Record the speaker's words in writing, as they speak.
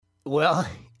Well,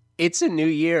 it's a new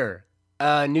year,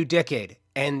 a new decade,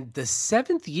 and the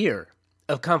seventh year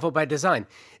of Convo by Design.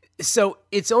 So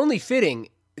it's only fitting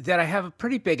that I have a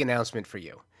pretty big announcement for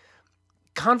you.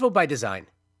 Convo by Design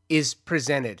is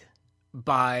presented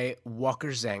by Walker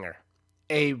Zanger,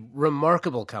 a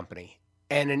remarkable company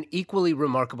and an equally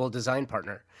remarkable design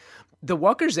partner. The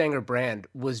Walker Zanger brand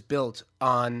was built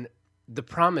on the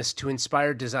promise to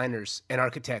inspire designers and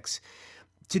architects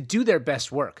to do their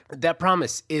best work. That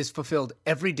promise is fulfilled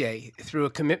every day through a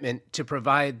commitment to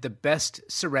provide the best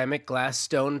ceramic, glass,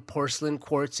 stone, porcelain,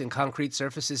 quartz, and concrete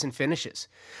surfaces and finishes.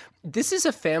 This is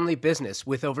a family business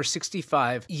with over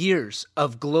 65 years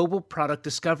of global product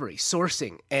discovery,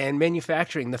 sourcing, and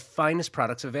manufacturing the finest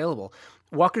products available.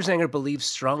 Walker Zanger believes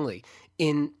strongly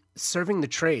in serving the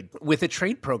trade with a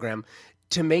trade program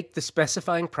to make the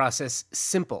specifying process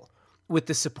simple with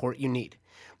the support you need.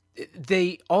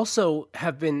 They also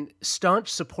have been staunch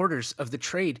supporters of the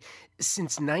trade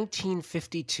since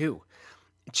 1952.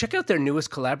 Check out their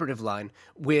newest collaborative line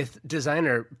with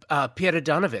designer Pieta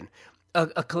Donovan,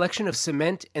 a collection of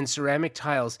cement and ceramic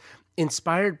tiles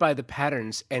inspired by the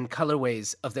patterns and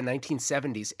colorways of the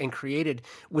 1970s and created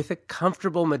with a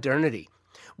comfortable modernity.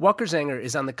 Walker Zanger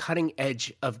is on the cutting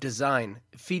edge of design,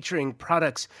 featuring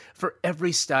products for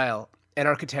every style and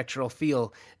architectural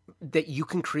feel that you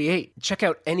can create. Check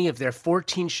out any of their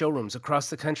 14 showrooms across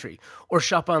the country or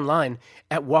shop online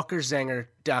at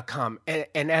walkerzanger.com.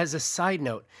 And as a side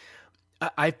note,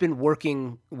 I've been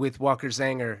working with Walker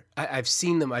Zanger. I've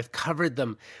seen them, I've covered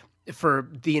them for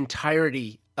the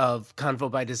entirety of Convo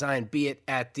by Design, be it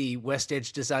at the West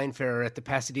Edge Design Fair or at the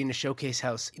Pasadena Showcase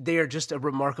House. They are just a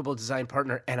remarkable design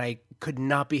partner, and I could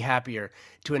not be happier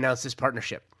to announce this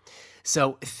partnership.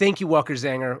 So thank you, Walker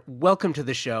Zanger. Welcome to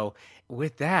the show.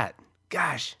 With that,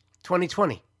 gosh,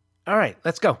 2020. All right,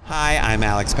 let's go. Hi, I'm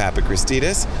Alex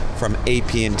Papakristis from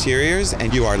AP Interiors,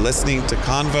 and you are listening to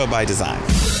Convo by Design.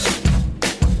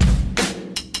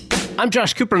 I'm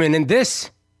Josh Cooperman, and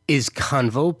this is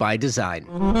Convo by Design.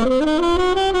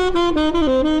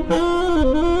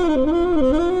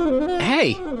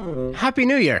 Hey, Happy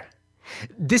New Year.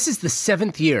 This is the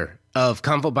 7th year of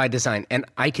Convo by Design, and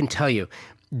I can tell you,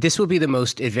 this will be the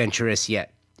most adventurous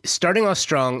yet. Starting off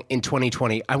strong in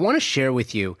 2020, I want to share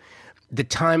with you the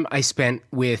time I spent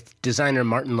with designer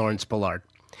Martin Lawrence Bullard.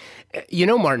 You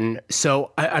know Martin,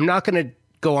 so I'm not going to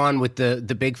go on with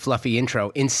the big fluffy intro.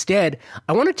 Instead,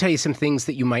 I want to tell you some things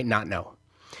that you might not know.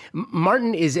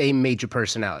 Martin is a major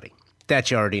personality. That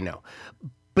you already know.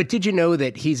 But did you know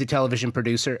that he's a television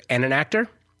producer and an actor?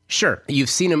 Sure,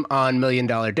 you've seen him on $1 Million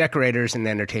Decorators and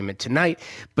Entertainment Tonight,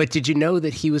 but did you know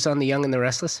that he was on The Young and the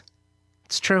Restless?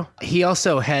 It's true. He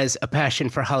also has a passion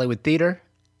for Hollywood theater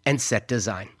and set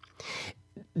design.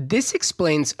 This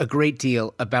explains a great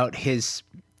deal about his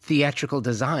theatrical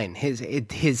design,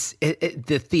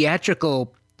 the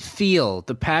theatrical feel,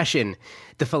 the passion,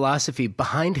 the philosophy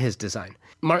behind his design.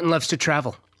 Martin loves to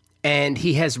travel, and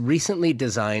he has recently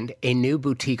designed a new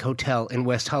boutique hotel in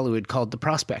West Hollywood called The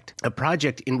Prospect, a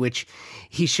project in which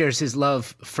he shares his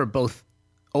love for both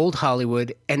old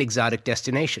Hollywood and exotic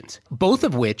destinations, both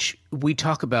of which we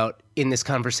talk about in this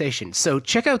conversation. So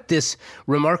check out this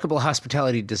remarkable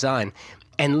hospitality design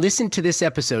and listen to this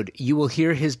episode. You will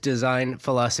hear his design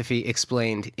philosophy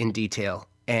explained in detail,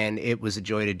 and it was a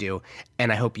joy to do,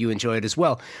 and I hope you enjoy it as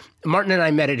well. Martin and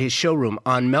I met at his showroom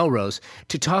on Melrose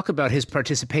to talk about his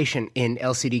participation in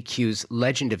LCDQ's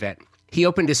Legend event. He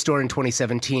opened his store in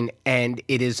 2017, and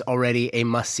it is already a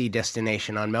must-see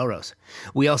destination on Melrose.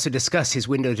 We also discuss his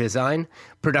window design,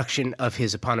 production of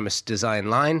his eponymous design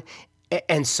line,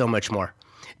 and so much more.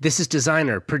 This is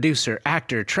designer, producer,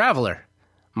 actor, traveler,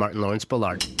 Martin Lawrence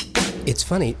Bullard. It's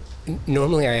funny.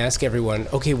 Normally I ask everyone,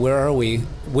 okay, where are we?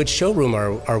 Which showroom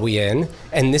are we in?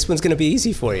 And this one's going to be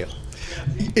easy for you.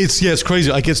 It's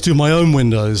crazy. I get to do my own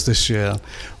windows this year,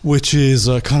 which is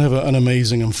kind of an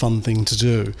amazing and fun thing to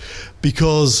do,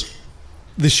 because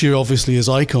this year obviously is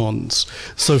icons.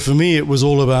 So for me, it was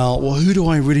all about, well, who do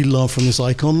I really love from this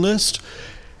icon list?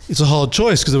 It's a hard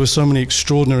choice because there were so many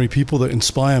extraordinary people that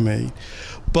inspire me.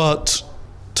 But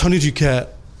Tony Duquette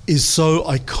is so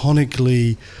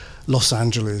iconically Los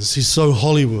Angeles. He's so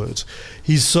Hollywood.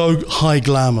 He's so high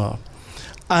glamour.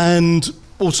 And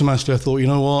automatically I thought, you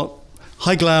know what?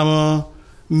 High glamour,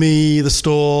 me, the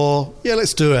store, yeah,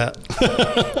 let's do it.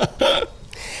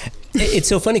 It's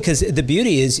so funny because the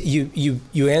beauty is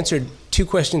you answered 2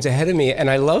 questions ahead of me, and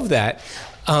I love that.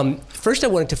 First, I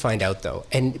wanted to find out, though,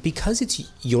 and because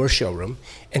it's your showroom,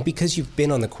 and because you've been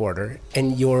on the Quarter,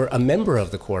 and you're a member of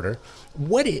the Quarter,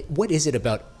 what is it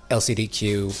about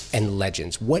LCDQ and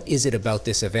Legends? What is it about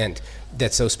this event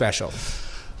that's so special?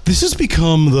 This has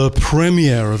become the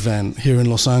premier event here in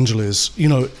Los Angeles. You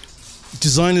know,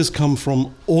 designers come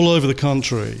from all over the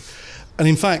country, and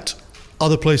in fact,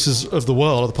 other places of the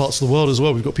world, other parts of the world as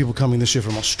well. We've got people coming this year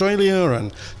from Australia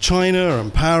and China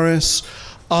and Paris.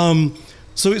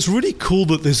 So it's really cool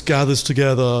that this gathers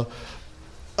together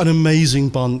an amazing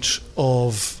bunch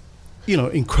of, you know,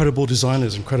 incredible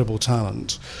designers, incredible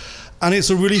talent. And it's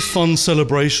a really fun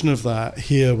celebration of that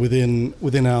here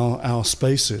within our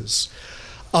spaces.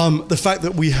 The fact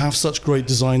that we have such great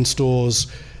design stores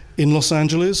in Los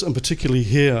Angeles, and particularly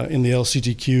here in the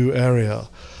LCDQ area,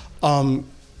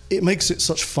 it makes it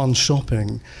such fun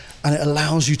shopping, and it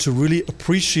allows you to really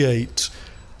appreciate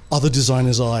other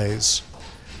designers' eyes.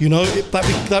 You know,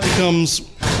 that becomes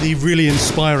the really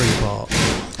inspiring part.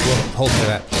 Well, hold for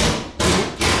that.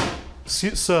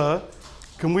 Sir,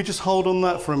 can we just hold on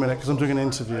that for a minute, because I'm doing an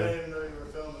interview. I didn't even know you were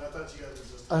filming. I thought you guys were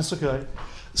just... That's okay.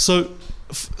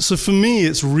 So for me,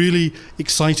 it's really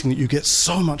exciting that you get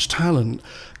so much talent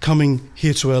coming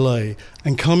here to LA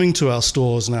and coming to our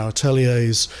stores and our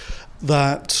ateliers,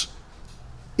 that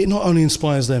it not only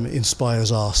inspires them, it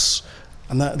inspires us.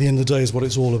 And that, at the end of the day, is what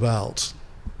it's all about.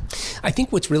 I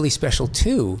think what's really special,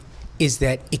 too, is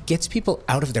that it gets people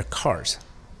out of their cars.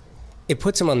 It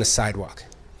puts them on the sidewalk.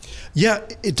 Yeah,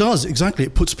 it does, exactly.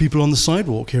 It puts people on the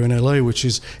sidewalk here in LA, which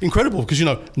is incredible because, you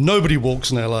know, nobody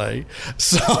walks in LA.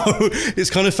 So it's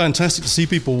kind of fantastic to see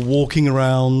people walking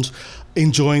around,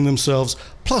 enjoying themselves.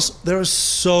 Plus, there are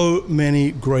so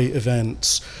many great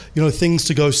events, you know, things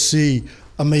to go see.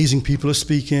 Amazing people are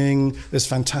speaking. There's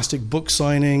fantastic book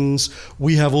signings.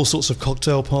 We have all sorts of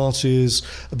cocktail parties,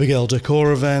 a big El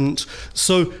Decor event.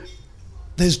 So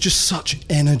there's just such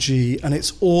energy, and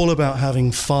it's all about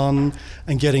having fun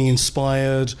and getting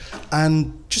inspired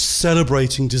and just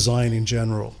celebrating design in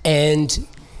general. And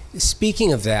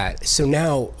speaking of that, so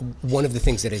now one of the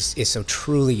things that is so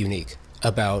truly unique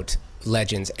about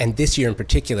Legends, and this year in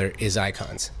particular, is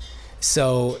icons.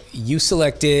 So you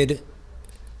selected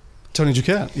Tony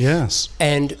Duquette, yes.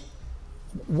 And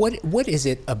what is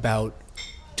it about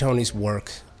Tony's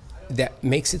work that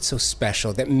makes it so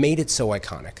special, that made it so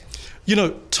iconic? You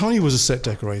know, Tony was a set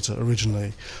decorator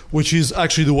originally, which is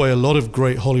actually the way a lot of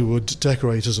great Hollywood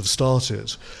decorators have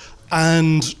started.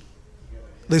 And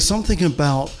there's something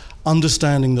about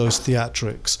understanding those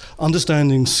theatrics,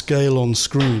 understanding scale on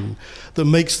screen, that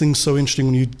makes things so interesting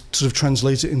when you sort of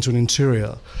translate it into an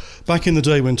interior. Back in the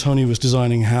day when Tony was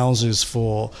designing houses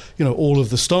for, you know, all of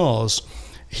the stars,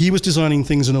 he was designing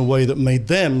things in a way that made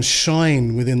them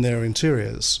shine within their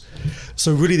interiors.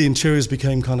 So really the interiors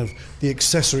became kind of the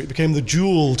accessory, it became the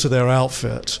jewel to their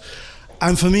outfit.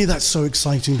 And for me, that's so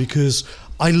exciting because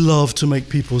I love to make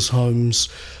people's homes,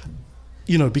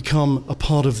 you know, become a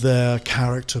part of their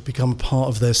character, become a part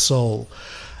of their soul,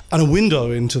 and a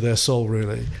window into their soul,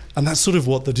 really. And that's sort of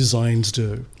what the designs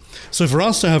do. So for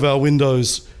us to have our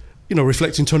windows, you know,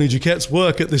 reflecting Tony Duquette's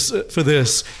work at this for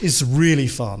this is really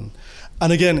fun.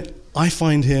 And again, I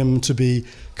find him to be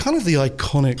kind of the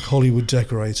iconic Hollywood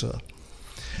decorator.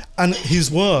 And his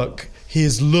work,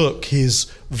 his look,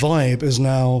 his vibe is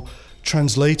now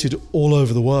translated all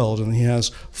over the world, and he has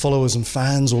followers and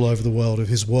fans all over the world of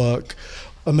his work.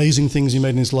 Amazing things he made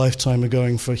in his lifetime are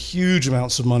going for huge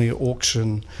amounts of money at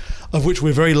auction, of which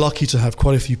we're very lucky to have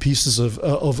quite a few pieces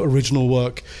of original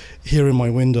work here in my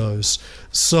windows.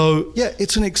 So yeah,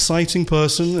 it's an exciting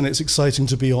person, and it's exciting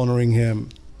to be honoring him.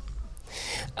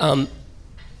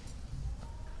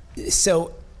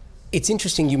 So it's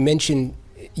interesting, you mentioned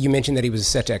that he was a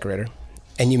set decorator,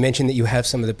 and you mentioned that you have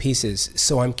some of the pieces.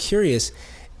 So I'm curious,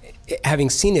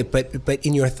 having seen it, but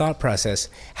in your thought process,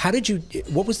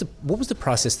 what was the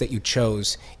process that you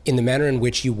chose in the manner in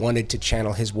which you wanted to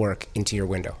channel his work into your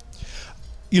window?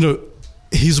 You know,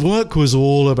 his work was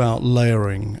all about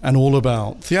layering and all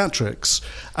about theatrics.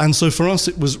 And so for us,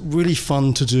 it was really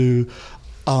fun to do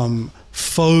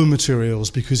faux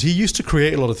materials, because he used to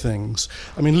create a lot of things.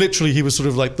 I mean, literally, he was sort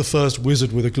of like the first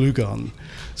wizard with a glue gun.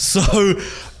 So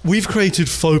we've created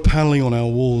faux paneling on our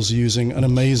walls using an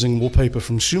amazing wallpaper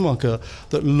from Schumacher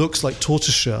that looks like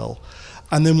tortoiseshell.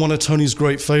 And then one of Tony's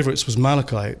great favorites was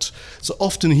malachite. So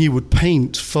often he would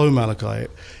paint faux malachite.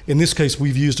 In this case,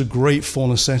 we've used a great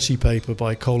Fornasetti paper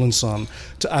by Cole & Son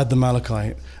to add the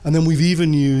malachite. And then we've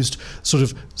even used sort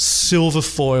of silver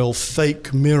foil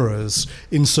fake mirrors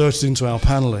inserted into our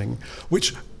paneling,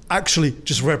 which actually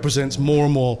just represents more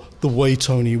and more the way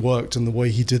Tony worked and the way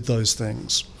he did those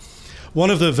things.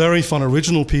 One of the very fun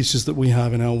original pieces that we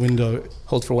have in our window...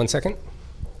 Hold for 1 second.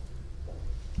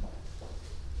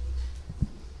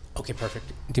 Okay, perfect.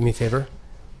 Do me a favor.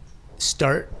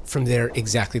 Start from there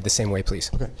exactly the same way, please.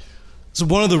 Okay. So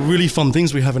one of the really fun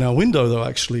things we have in our window, though,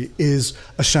 actually, is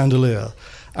a chandelier.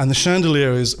 And the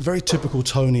chandelier is very typical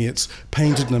Tony. It's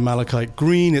painted in a malachite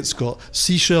green. It's got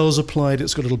seashells applied.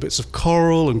 It's got little bits of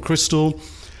coral and crystal.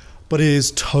 But it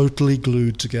is totally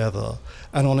glued together.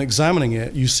 And on examining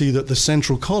it, you see that the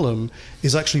central column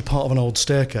is actually part of an old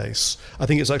staircase. I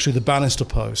think it's actually the banister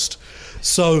post.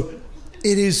 So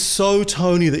it is so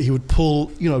Tony that he would pull,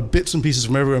 bits and pieces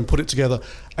from everywhere and put it together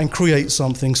and create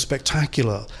something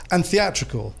spectacular and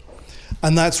theatrical.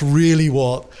 And that's really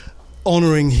what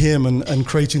honoring him and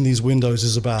creating these windows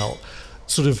is about.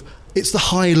 Sort of, it's the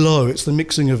high-low. It's the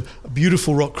mixing of a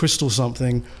beautiful rock crystal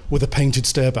something with a painted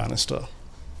stair banister.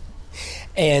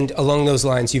 And along those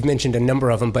lines, you've mentioned a number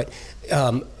of them, but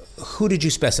who did you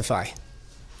specify?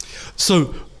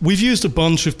 So we've used a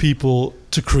bunch of people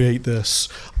to create this.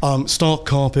 Stark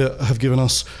Carpet have given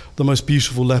us the most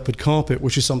beautiful leopard carpet,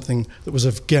 which is something that was,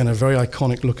 again, a very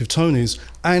iconic look of Tony's,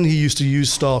 and he used to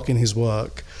use Stark in his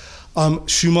work.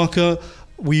 Schumacher,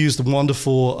 we used the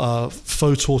wonderful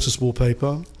faux tortoise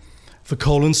wallpaper. For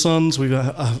Cole & Sons, we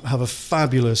have a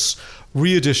fabulous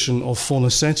re-edition of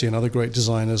Fornasetti and other great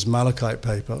designers' malachite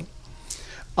paper.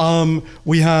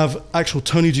 We have actual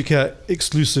Tony Duquette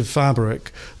exclusive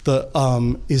fabric that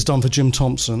is done for Jim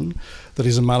Thompson, that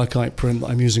is a malachite print that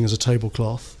I'm using as a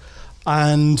tablecloth.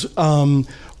 And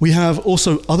we have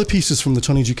also other pieces from the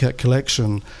Tony Duquette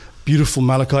collection, beautiful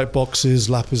malachite boxes,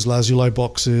 lapis lazuli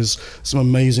boxes, some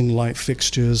amazing light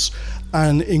fixtures,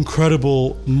 and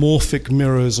incredible morphic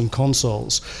mirrors and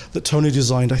consoles that Tony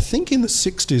designed, I think, in the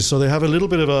 60s. So they have a little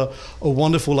bit of a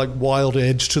wonderful, wild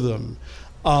edge to them.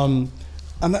 And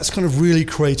that's kind of really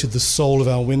created the soul of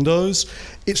our windows.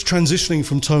 It transitions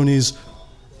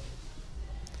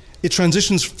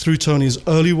through Tony's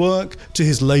early work to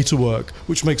his later work,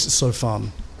 which makes it so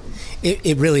fun.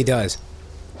 It really does.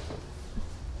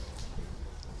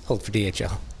 Hold for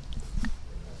DHL.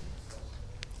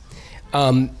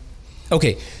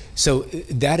 Okay, so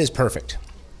that is perfect.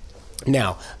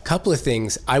 Now, a couple of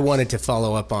things I wanted to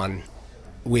follow up on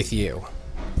with you.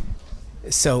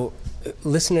 So,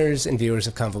 listeners and viewers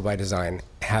of Convo by Design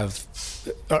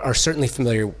are certainly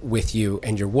familiar with you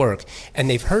and your work, and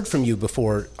they've heard from you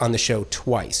before on the show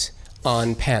twice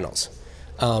on panels.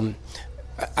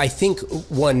 I think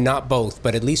one, not both,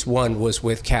 but at least one was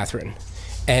with Catherine.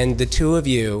 And the two of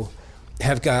you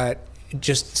have got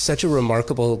just such a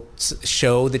remarkable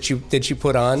show that you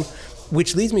put on,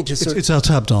 which leads me to it's our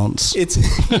tap dance.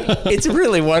 It's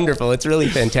really wonderful. It's really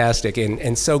fantastic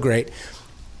and so great.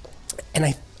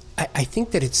 And I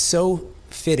think that it's so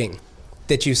fitting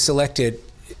that you selected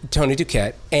Tony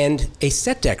Duquette and a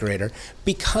set decorator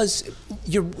because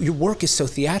your work is so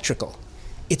theatrical.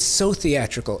 It's so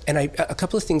theatrical. And a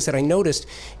couple of things that I noticed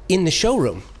in the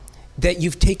showroom that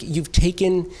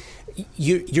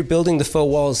you're building the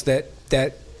faux walls that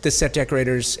the set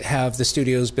decorators have the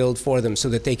studios build for them so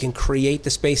that they can create the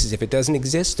spaces. If it doesn't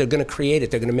exist, they're going to create it.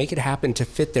 They're going to make it happen to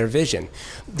fit their vision.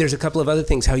 There's a couple of other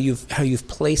things, how you've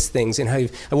placed things and I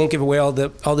won't give away all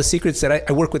the secrets that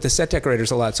I work with the set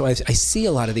decorators a lot, so I see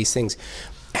a lot of these things.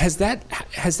 Has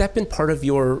that been part of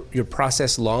your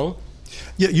process long?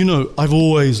 Yeah, I've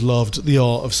always loved the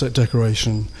art of set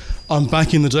decoration.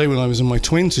 Back in the day when I was in my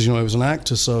 20s, I was an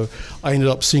actor, so I ended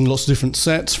up seeing lots of different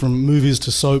sets, from movies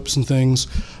to soaps and things.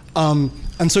 And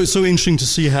so it's so interesting to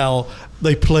see how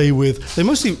they play with,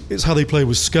 it's how they play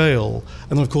with scale,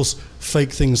 and then of course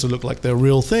fake things that look like they're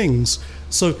real things.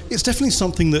 So it's definitely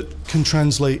something that can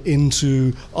translate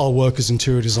into our work as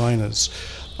interior designers.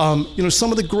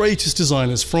 Some of the greatest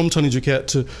designers, from Tony Duquette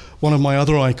to one of my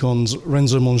other icons,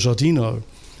 Renzo Mongiardino,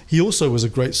 he also was a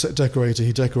great set decorator.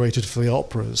 He decorated for the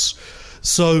operas.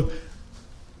 So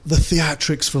the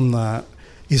theatrics from that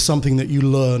is something that you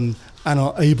learn and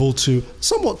are able to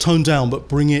somewhat tone down, but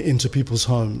bring it into people's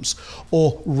homes,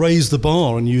 or raise the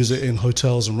bar and use it in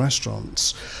hotels and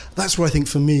restaurants. That's where I think,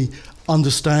 for me,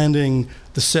 understanding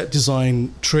the set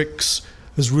design tricks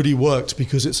has really worked,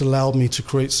 because it's allowed me to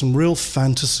create some real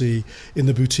fantasy in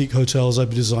the boutique hotels I've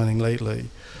been designing lately.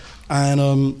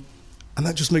 And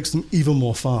that just makes them even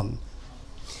more fun.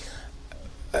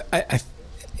 I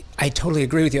totally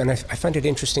agree with you, and I find it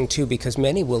interesting too, because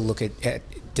many will look at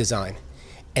design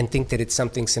and think that it's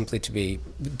something simply to be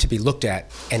looked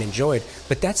at and enjoyed,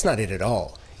 but that's not it at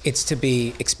all. It's to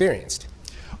be experienced.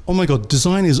 Oh my God,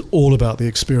 design is all about the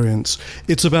experience.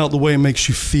 It's about the way it makes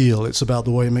you feel. It's about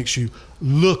the way it makes you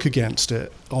look against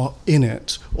it, or in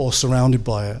it, or surrounded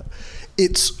by it.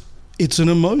 It's an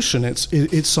emotion.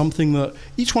 It's something that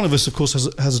each one of us, of course,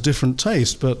 has a different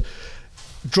taste, but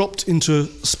dropped into a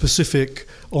specific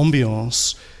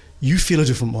ambiance, you feel a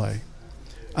different way.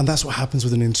 And that's what happens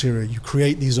with an interior. You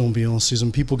create these ambiances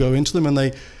and people go into them and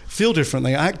they feel different,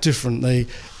 they act different,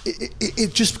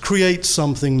 it just creates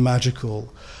something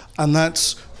magical. And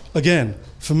that's, again,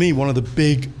 for me, one of the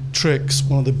big tricks,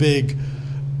 one of the big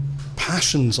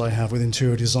passions I have with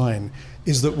interior design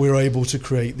is that we're able to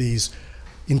create these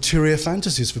interior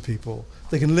fantasies for people.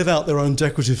 They can live out their own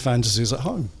decorative fantasies at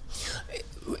home.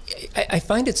 I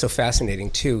find it so fascinating,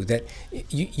 too, that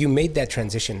you made that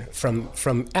transition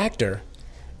from actor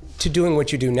to doing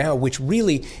what you do now, which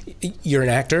really, you're an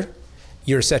actor,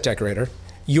 you're a set decorator,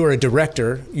 you're a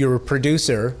director, you're a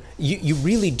producer. You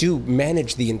really do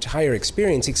manage the entire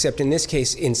experience, except in this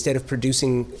case, instead of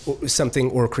producing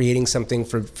something or creating something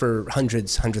for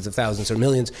hundreds of thousands or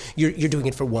millions, you're doing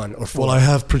it for one or four. Well, I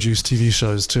have produced TV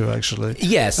shows too, actually.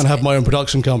 Yes. And have my own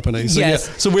production company. So, yes.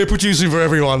 Yeah, so we're producing for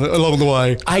everyone along the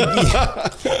way.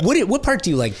 What part do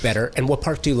you like better and what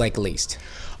part do you like least?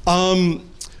 The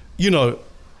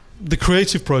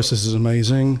creative process is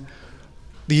amazing.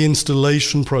 The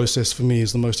installation process for me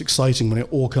is the most exciting when it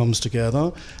all comes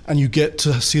together and you get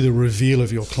to see the reveal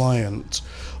of your client,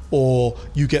 or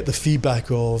you get the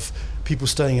feedback of people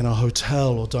staying in a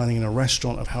hotel or dining in a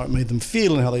restaurant of how it made them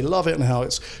feel and how they love it and how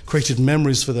it's created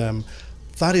memories for them.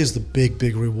 That is the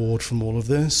big reward from all of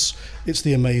this. It's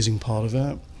the amazing part of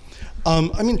it.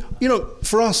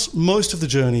 For us, most of the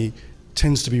journey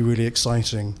tends to be really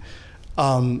exciting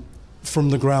from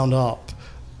the ground up.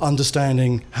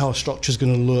 Understanding how a structure is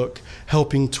going to look,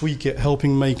 helping tweak it,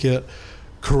 helping make it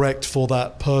correct for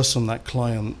that person, that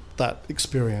client, that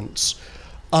experience.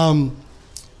 Of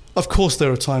course,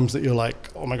 there are times that you're like,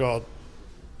 oh my God,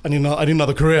 I need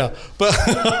another career. But,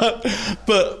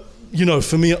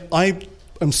 for me, I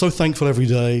am so thankful every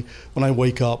day when I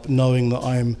wake up knowing that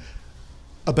I'm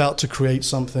about to create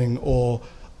something or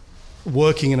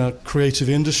working in a creative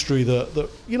industry that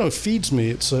feeds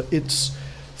me.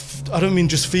 I don't mean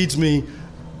just feeds me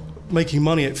making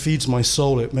money, it feeds my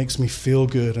soul, it makes me feel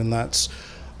good, and that's,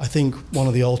 I think, one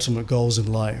of the ultimate goals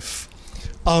in life.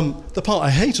 The part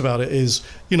I hate about it is,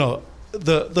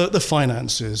 the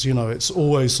finances. It's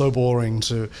always so boring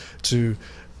to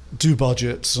do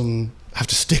budgets and have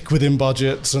to stick within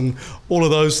budgets and all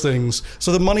of those things.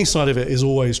 So the money side of it is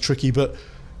always tricky, but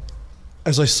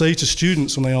as I say to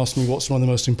students when they ask me what's one of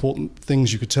the most important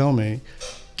things you could tell me,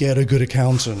 get a good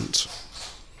accountant.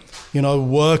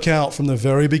 Work out from the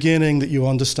very beginning that you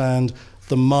understand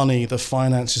the money, the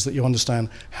finances, that you understand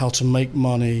how to make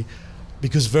money,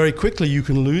 because very quickly you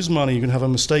can lose money, you can have a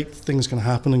mistake, things can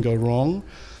happen and go wrong.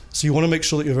 So you want to make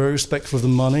sure that you're very respectful of the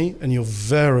money and you're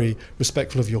very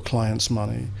respectful of your client's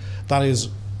money. That is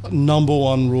number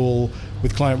one rule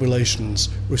with client relations.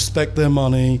 Respect their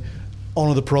money,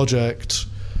 honor the project,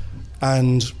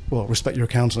 and, respect your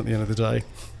accountant at the end of the day.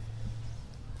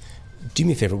 Do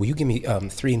me a favor, will you give me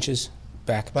 3 inches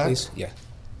back, please? Yeah.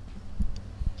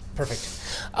 Perfect.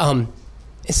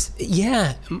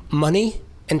 Money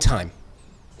and time.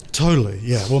 Totally,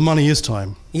 yeah. Well, money is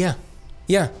time. Yeah.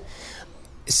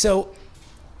 So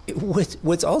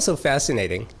what's also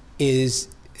fascinating is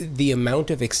the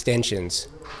amount of extensions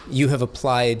you have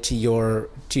applied to your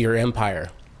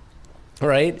empire.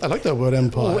 Right? I like that word,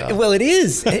 empire. Well, it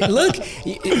is. Look,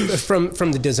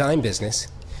 from the design business,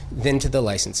 then to the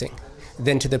licensing,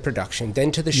 then to the production,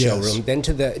 then to the showroom, then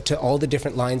to all the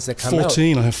different lines that come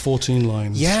 14, out. I have 14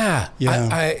 lines. Yeah.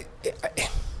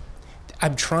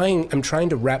 I'm trying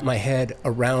to wrap my head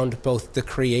around both the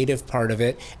creative part of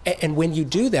it, and when you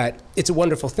do that, it's a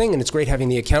wonderful thing, and it's great having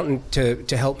the accountant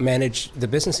to help manage the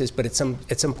businesses. But at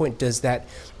some point, does that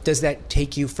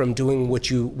take you from doing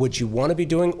what you want to be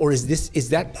doing, or is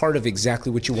that part of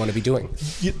exactly what you want to be doing?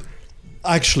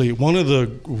 Actually, one of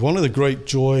the great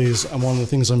joys and one of the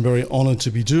things I'm very honored to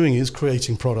be doing is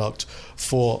creating product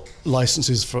for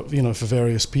licenses for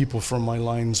various people, from my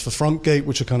lines for Frontgate,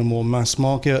 which are kind of more mass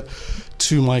market,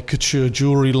 to my couture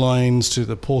jewelry lines, to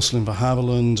the porcelain for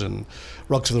Haviland and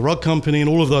rugs for the Rug Company, and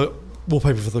all of the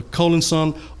wallpaper for the Cole &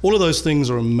 Son. All of those things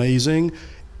are amazing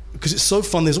because it's so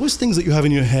fun. There's always things that you have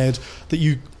in your head that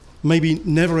you maybe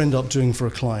never end up doing for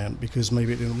a client because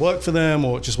maybe it didn't work for them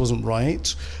or it just wasn't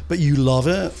right, but you love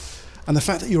it. And the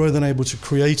fact that you're then able to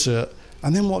create it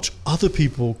and then watch other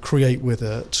people create with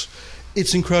it,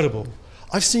 it's incredible.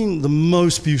 I've seen the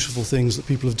most beautiful things that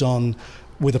people have done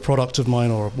with a product of mine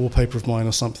or a wallpaper of mine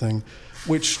or something,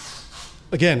 which,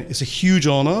 again, it's a huge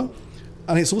honor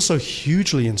and it's also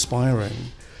hugely inspiring.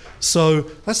 So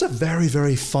that's a very,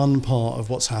 very fun part of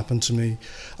what's happened to me.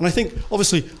 And I think,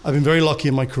 obviously, I've been very lucky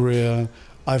in my career.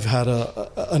 I've had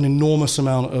an enormous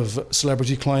amount of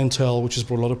celebrity clientele, which has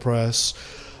brought a lot of press.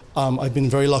 I've been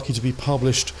very lucky to be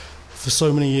published for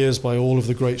so many years by all of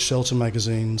the great shelter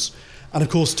magazines. And of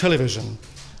course, television,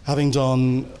 having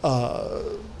done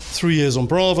 3 years on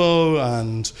Bravo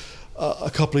and a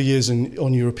couple of years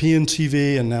on European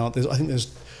TV, and now I think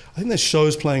there's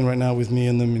shows playing right now with me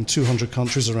in them in 200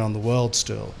 countries around the world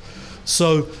still.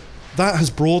 So that has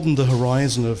broadened the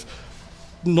horizon of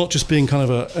not just being kind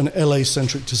of an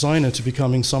LA-centric designer to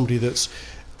becoming somebody that's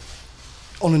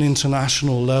on an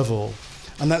international level.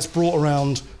 And that's brought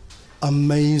around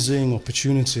amazing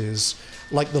opportunities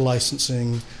like the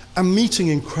licensing and meeting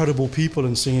incredible people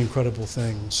and seeing incredible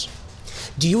things.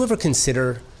 Do you ever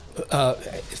consider,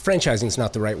 franchising is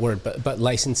not the right word, but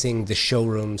licensing the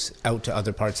showrooms out to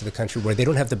other parts of the country where they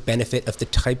don't have the benefit of the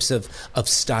types of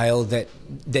style that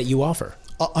you offer?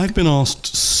 I've been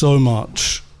asked so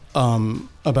much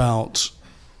about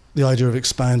the idea of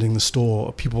expanding the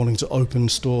store, people wanting to open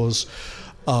stores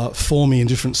for me in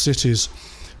different cities.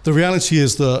 The reality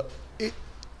is that,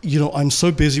 I'm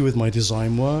so busy with my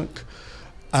design work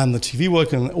and the TV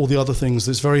work and all the other things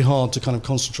that it's very hard to kind of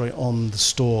concentrate on the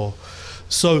store.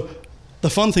 So the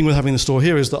fun thing with having the store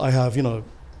here is that I have,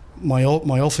 my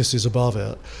office is above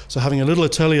it. So having a little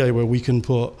atelier where we can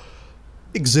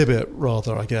exhibit,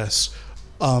 I guess,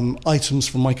 items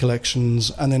from my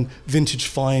collections and then vintage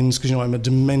finds, because I'm a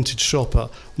demented shopper,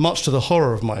 much to the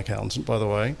horror of my accountant, by the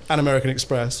way, and American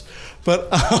Express. But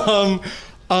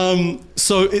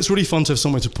so it's really fun to have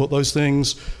somewhere to put those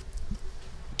things,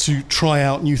 to try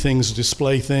out new things, to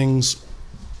display things.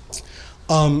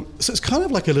 So it's kind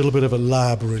of like a little bit of a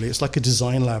lab, really. It's like a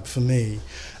design lab for me.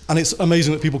 And it's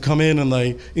amazing that people come in and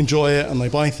they enjoy it and they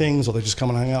buy things, or they just come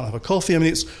and hang out and have a coffee. I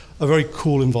mean, it's a very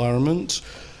cool environment.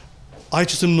 I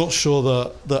just am not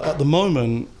sure that at the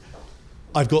moment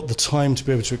I've got the time to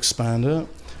be able to expand it.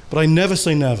 But I never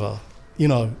say never.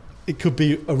 It could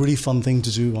be a really fun thing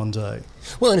to do one day.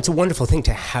 Well, and it's a wonderful thing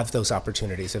to have those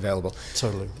opportunities available.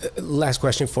 Totally. Last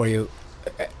question for you,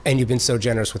 and you've been so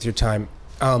generous with your time.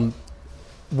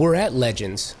 We're at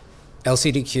Legends,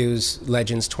 LCDQ's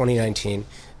Legends 2019.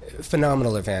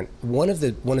 Phenomenal event. One of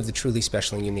the truly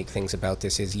special and unique things about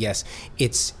this is, yes,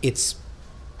 it's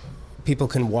people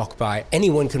can walk by.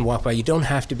 Anyone can walk by. You don't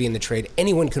have to be in the trade.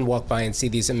 Anyone can walk by and see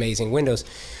these amazing windows.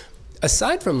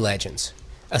 Aside from Legends,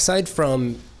 aside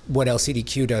from what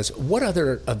LCDQ does, what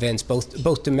other events,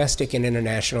 both domestic and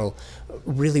international,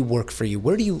 really work for you?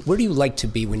 Where do you like to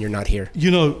be when you're not here?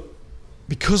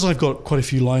 Because I've got quite a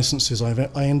few licenses,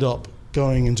 I end up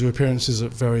going and do appearances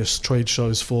at various trade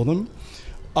shows for them.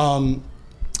 I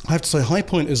have to say, High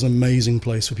Point is an amazing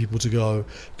place for people to go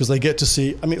because they get to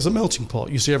see, it's a melting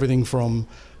pot. You see everything from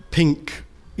pink,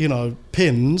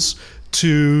 pins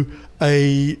to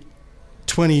a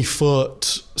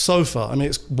 20-foot sofa.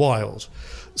 It's wild.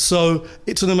 So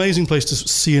it's an amazing place to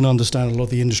see and understand a lot of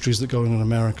the industries that go on in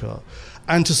America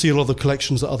and to see a lot of the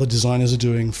collections that other designers are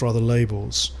doing for other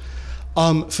labels.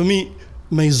 For me,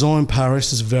 Maison in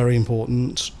Paris is very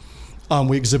important.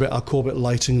 We exhibit our Corbett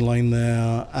lighting line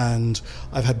there, and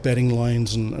I've had bedding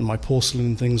lines and my porcelain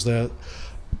and things there.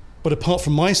 But apart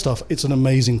from my stuff, it's an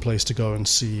amazing place to go and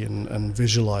see and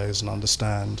visualize and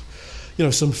understand.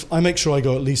 I make sure I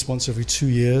go at least once every 2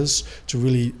 years to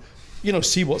really,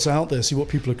 see what's out there, see what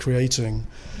people are creating.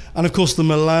 And of course, the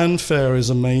Milan Fair is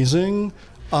amazing,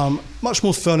 much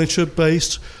more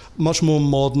furniture-based, much more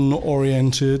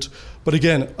modern-oriented. But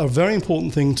again, a very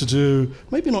important thing to do,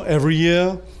 maybe not every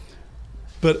year,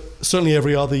 but certainly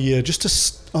every other year, just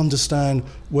to understand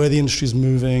where the industry is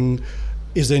moving.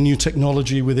 Is there new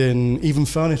technology within even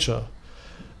furniture?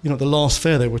 At the last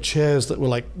fair, there were chairs that were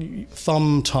like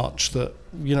thumb touch that,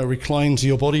 recline to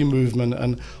your body movement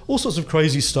and all sorts of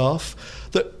crazy stuff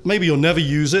that maybe you'll never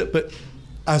use it, but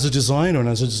as a designer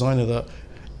that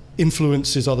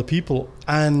influences other people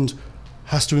and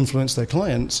has to influence their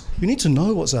clients, you need to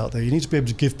know what's out there. You need to be able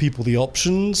to give people the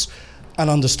options and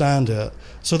understand it.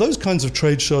 So those kinds of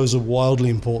trade shows are wildly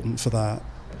important for that.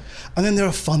 And then there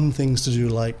are fun things to do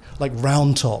like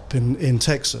Round Top in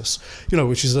Texas,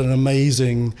 which is an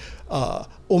amazing,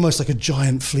 almost like a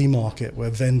giant flea market where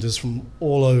vendors from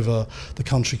all over the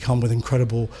country come with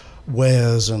incredible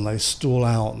wares and they stall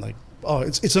out and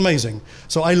it's amazing.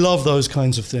 So I love those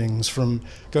kinds of things, from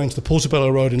going to the Portobello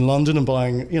Road in London and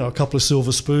buying, a couple of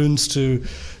silver spoons to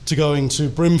going to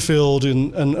Brimfield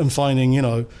and finding,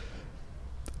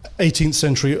 18th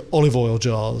century olive oil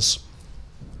jars.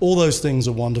 All those things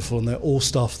are wonderful, and they're all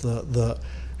stuff that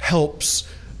helps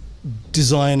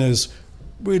designers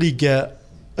really get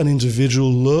an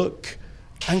individual look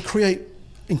and create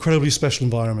incredibly special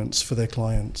environments for their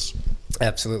clients.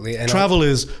 Absolutely. And travel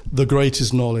is the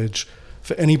greatest knowledge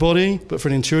for anybody, but for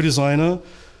an interior designer,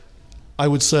 I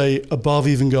would say above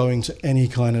even going to any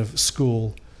kind of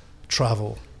school,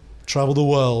 travel the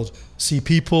world, see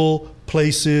people,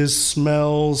 places,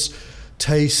 smells,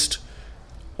 taste,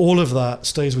 all of that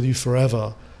stays with you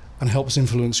forever and helps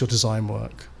influence your design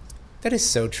work. That is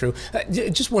so true.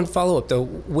 Just one follow-up, though.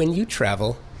 When you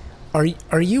travel, are you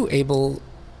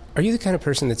the kind of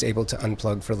person that's able to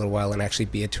unplug for a little while and actually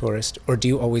be a tourist? Or do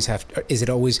you always is it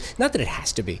always, not that it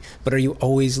has to be, but are you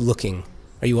always looking?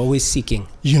 Are you always seeking?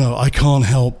 I can't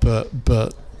help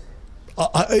but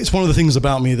it's one of the things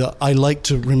about me that I like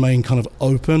to remain kind of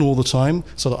open all the time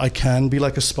so that I can be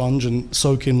like a sponge and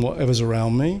soak in whatever's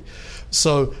around me.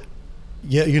 So,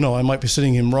 yeah, I might be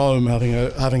sitting in Rome having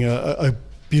a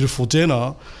beautiful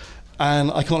dinner,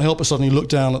 and I can't help but suddenly look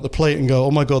down at the plate and go,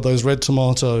 oh my God, those red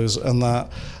tomatoes and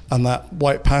that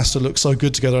white pasta look so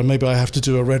good together, and maybe I have to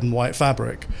do a red and white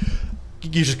fabric. I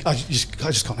just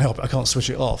can't help it. I can't switch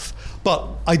it off. But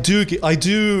I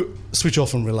do switch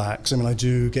off and relax. I mean, I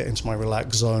do get into my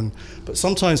relax zone. But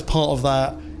sometimes part of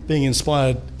that being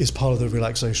inspired is part of the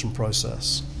relaxation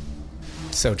process.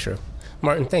 So true.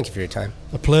 Martin, thank you for your time.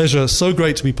 A pleasure. So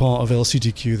great to be part of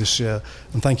LCDQ this year.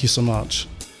 And thank you so much.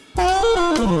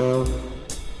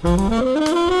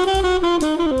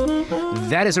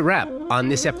 That is a wrap on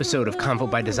this episode of Convo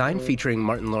by Design featuring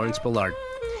Martin Lawrence Bullard.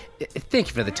 Thank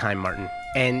you for the time, Martin.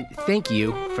 And thank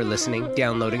you for listening,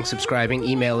 downloading, subscribing,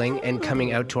 emailing, and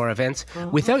coming out to our events.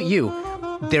 Without you,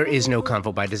 there is no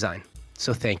Convo by Design.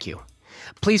 So thank you.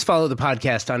 Please follow the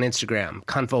podcast on Instagram,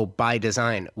 Convo by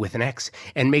Design with an X,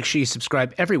 and make sure you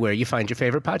subscribe everywhere you find your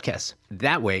favorite podcasts.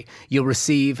 That way, you'll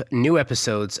receive new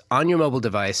episodes on your mobile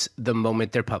device the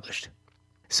moment they're published.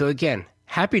 So again,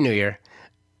 Happy New Year.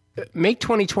 Make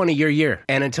 2020 your year.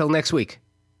 And until next week,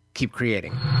 keep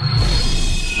creating.